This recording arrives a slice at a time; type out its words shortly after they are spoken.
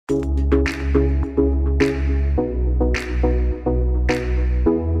Hello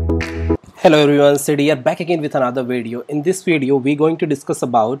everyone, Sid here back again with another video. In this video we're going to discuss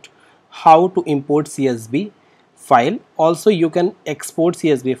about how to import CSV file. Also you can export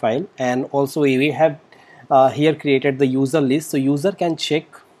CSV file, and also we have here created the user list, so user can check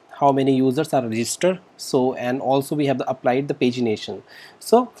how many users are registered. So, and also we have applied the pagination.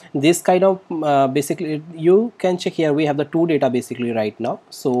 So this kind of basically you can check here we have the two data basically right now.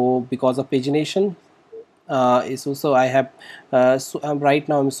 So because of pagination so I have right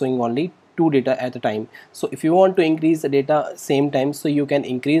now I'm showing only two data at a time. So if you want to increase the data same time, so you can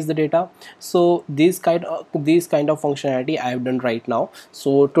increase the data. So this kind of functionality I have done right now.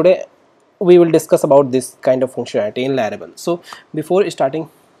 So today we will discuss about this kind of functionality in Laravel. So before starting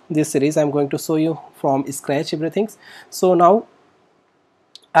this series, I'm going to show you from scratch everything. So now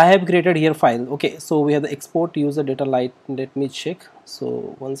I have created here file. Okay, so we have the export user data light. Let me check.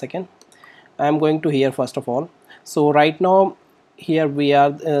 So 1 second. I am going to here first of all. So right now here we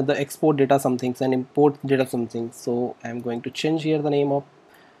are the export data something and import data something. So I am going to change here the name of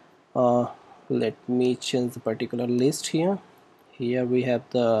let me change the particular list here. Here we have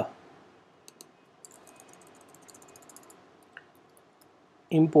the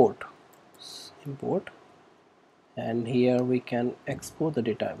import, and here we can export the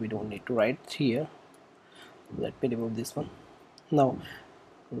data. We don't need to write here. Let me remove this one. Now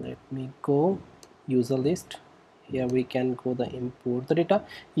let me go user list. Here we can go the import the data.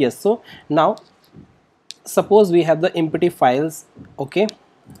 Yes, so now suppose we have the empty files. Okay,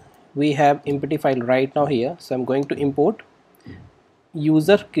 we have empty file right now here. So I'm going to import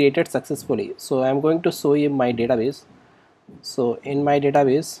user created successfully. So I'm going to show you my database. So in my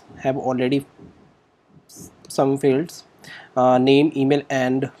database have already some fields, name, email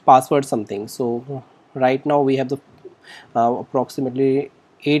and password something. So right now we have the approximately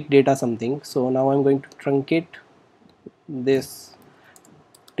 8 data something. So now I'm going to truncate this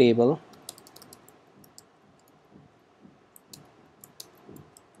table.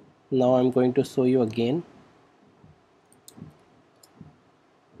 Now I'm going to show you again.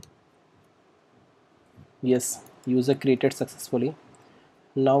 Yes, user created successfully.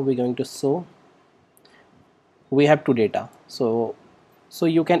 Now we're going to show we have two data. So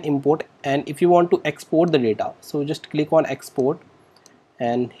you can import, and if you want to export the data, so just click on export,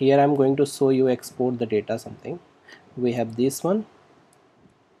 and here I'm going to show you export the data something. We have this one.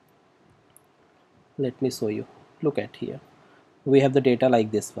 Let me show you. Look at here, we have the data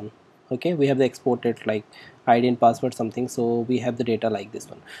like this one. Okay, we have the exported like ID and password something. So we have the data like this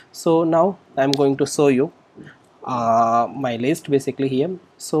one. So now I'm going to show you my list basically here.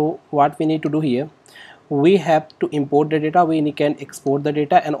 So what we need to do here, we have to import the data, we can export the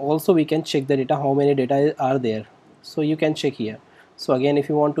data, and also we can check the data how many data are there. So you can check here. So again, if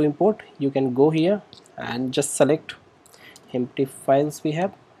you want to import, you can go here and just select empty files we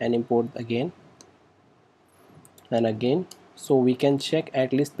have and import again and again. So we can check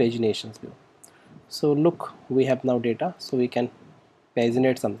at least paginations view. So look, we have now data, so we can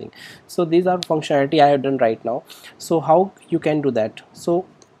paginate something. So these are functionality I have done right now. So how you can do that? So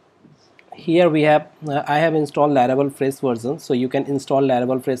here we have I have installed Laravel fresh version. So you can install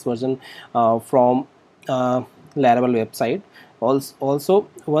Laravel fresh version from Laravel website. Also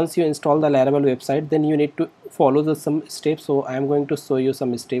once you install the Laravel website, then you need to follow some steps. So I am going to show you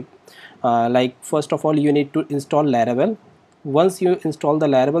some steps. Like first of all, you need to install Laravel. Once you install the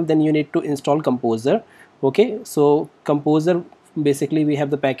Laravel, then you need to install Composer. Okay, so Composer, basically we have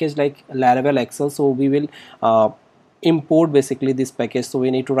the package like Laravel Excel. So we will import basically this package. So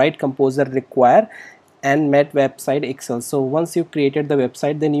we need to write Composer require and met website Excel. So once you created the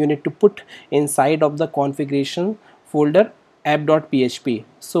website, then you need to put inside of the configuration folder app.php.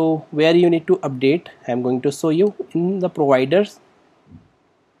 So where you need to update, I'm going to show you in the providers.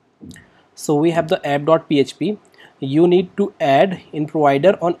 So we have the app.php. You need to add in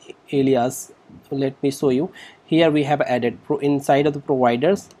provider on alias. Let me show you. Here we have added inside of the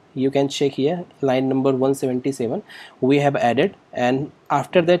providers. You can check here line number 177 we have added, and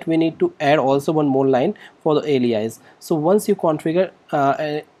after that we need to add also one more line for the alias. So once you configure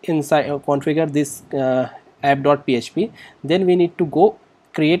configure this app.php, then we need to go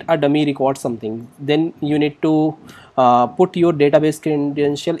create a dummy record something. Then you need to put your database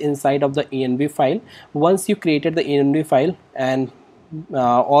credential inside of the env file. Once you created the env file, and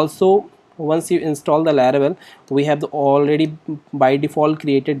also once you install the Laravel, we have the already by default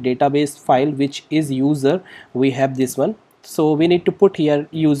created database file which is user. We have this one. So we need to put here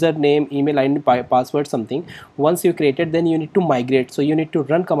username, email ID, password something. Once you created, then you need to migrate. So you need to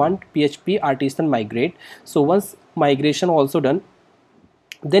run command php artisan migrate. So once migration also done,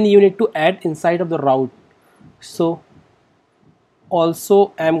 then you need to add inside of the route. So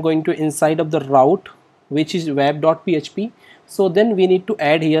also I'm going to inside of the route, which is web.php. So then we need to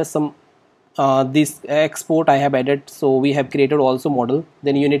add here some this export I have added. So we have created also model,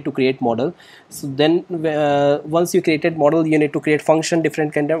 then you need to create model. So then once you created model, you need to create function,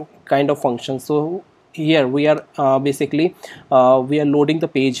 different kind of function. So here we are basically we are loading the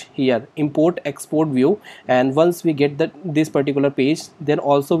page here, import export view, and once we get that this particular page, then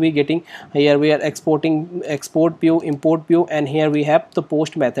also we getting here we are exporting export view, import view, and here we have the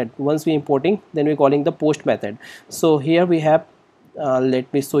post method. Once we importing, then we calling the post method. So here we have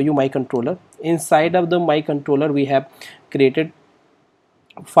let me show you my controller. Inside of the my controller we have created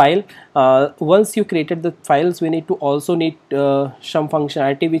file. Once you created the files, we need to also need some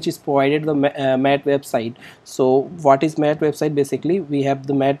functionality which is provided the mat website. So what is mat website? Basically we have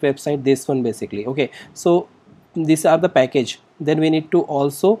the mat website, this one basically. Okay, so these are the package. Then we need to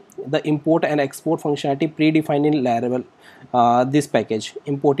also the import and export functionality predefined in Laravel. This package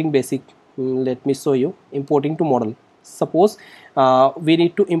importing basic, let me show you, importing to model. Suppose we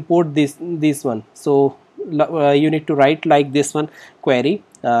need to import this one. So you need to write like this one query.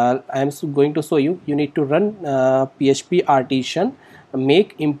 I am going to show you. You need to run php artisan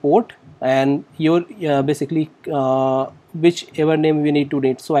make import, and your basically whichever name we need to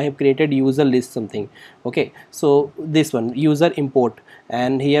need. So I have created user list something. Okay, so this one user import,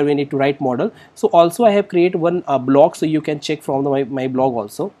 and here we need to write model. So also I have created one blog, so you can check from the, my blog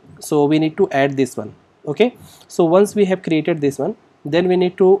also. So we need to add this one. Okay, so once we have created this one, then we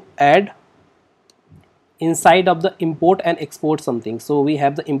need to add inside of the import and export something. So we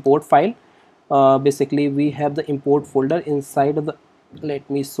have the import file. Basically we have the import folder inside of the, let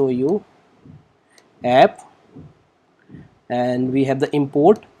me show you, app, and we have the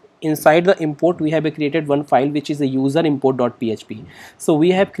import. Inside the import we have created one file which is a user import.php. So we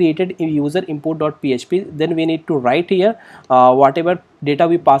have created a user import.php. then we need to write here whatever data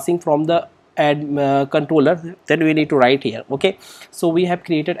we passing from the add controller, then we need to write here. Okay, so we have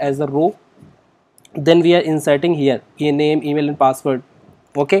created as a row, then we are inserting here a name, email, and password.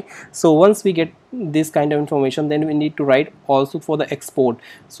 Okay, so once we get this kind of information, then we need to write also for the export.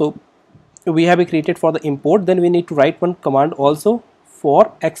 So we have created for the import, then we need to write one command also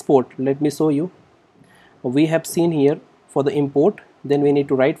for export. Let me show you. We have seen here for the import, then we need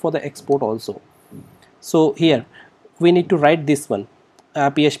to write for the export also. So here we need to write this one,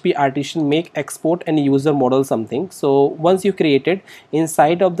 php artisan make export and user model something. So once you created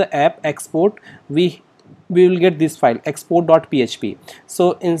inside of the app export, we will get this file export.php.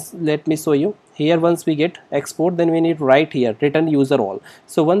 so let me show you here. Once we get export, then we need to write here return user all.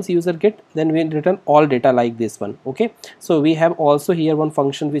 So once user get, then we return all data like this one. Okay, so we have also here one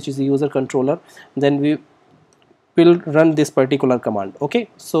function which is user controller, then we will run this particular command. Okay,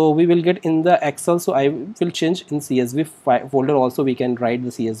 so we will get in the Excel. So I will change in CSV folder also, we can write the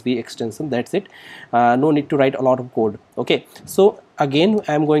CSV extension. That's it, no need to write a lot of code. Okay, so again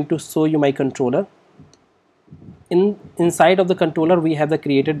I am going to show you my controller. Inside of the controller we have the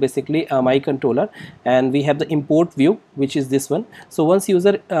created basically my controller, and we have the import view which is this one. So once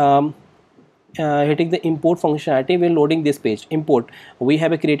user hitting the import functionality, we're loading this page import. We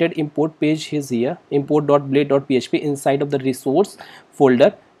have a created import page is here, import.blade.php inside of the resource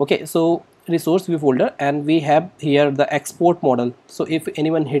folder. Okay, so resource view folder, and we have here the export model. So if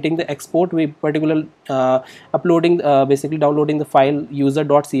anyone hitting the export, we particular uploading basically downloading the file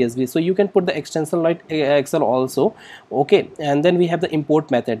user.csv. so you can put the extension like excel also. Okay, and then we have the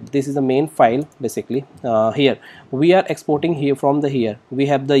import method. This is the main file basically. Here we are exporting here from the here we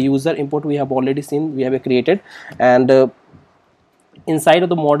have the user import, we have already seen, we have created, and inside of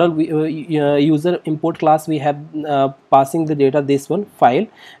the model user import class we have passing the data this one file,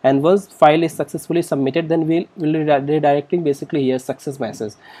 and once file is successfully submitted, then we'll redirecting basically here success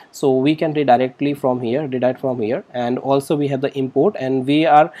message. So we can redirect from here, and also we have the import, and we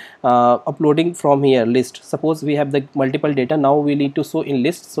are uploading from here list. Suppose we have the multiple data, now we need to show in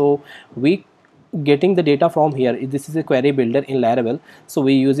list. So we getting the data from here. This is a query builder in Laravel, so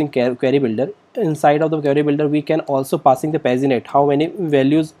we using query builder. Inside of the query builder we can also passing the paginate, how many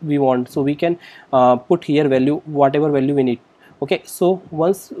values we want. So we can put here value, whatever value we need. Okay, so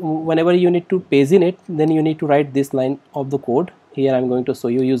whenever you need to paginate, then you need to write this line of the code. Here I'm going to show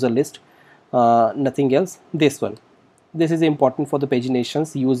you user list, nothing else. This one, this is important for the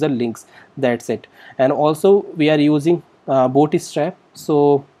paginations, user links, that's it. And also we are using bootstrap.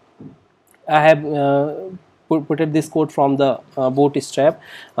 So I have put this code from the bootstrap.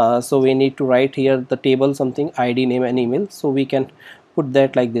 So we need to write here the table something, ID, name, and email. So we can put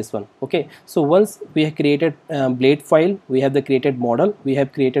that like this one. Okay, so once we have created blade file, we have the created model,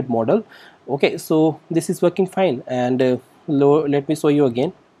 okay, so this is working fine. And let me show you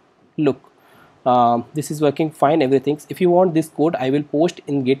again. Look, this is working fine, everything. If you want this code, I will post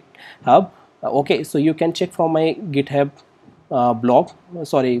in GitHub. Okay, so you can check from my GitHub blog,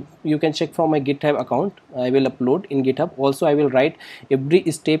 sorry, you can check from my GitHub account. I will upload in GitHub. Also I will write every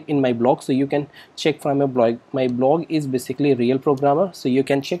step in my blog, so you can check from my blog. My blog is basically real programmer, so you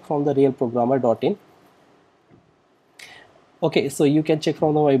can check from the realprogrammer.in. okay, so you can check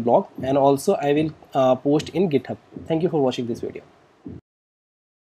from my blog, and also I will post in GitHub. Thank you for watching this video.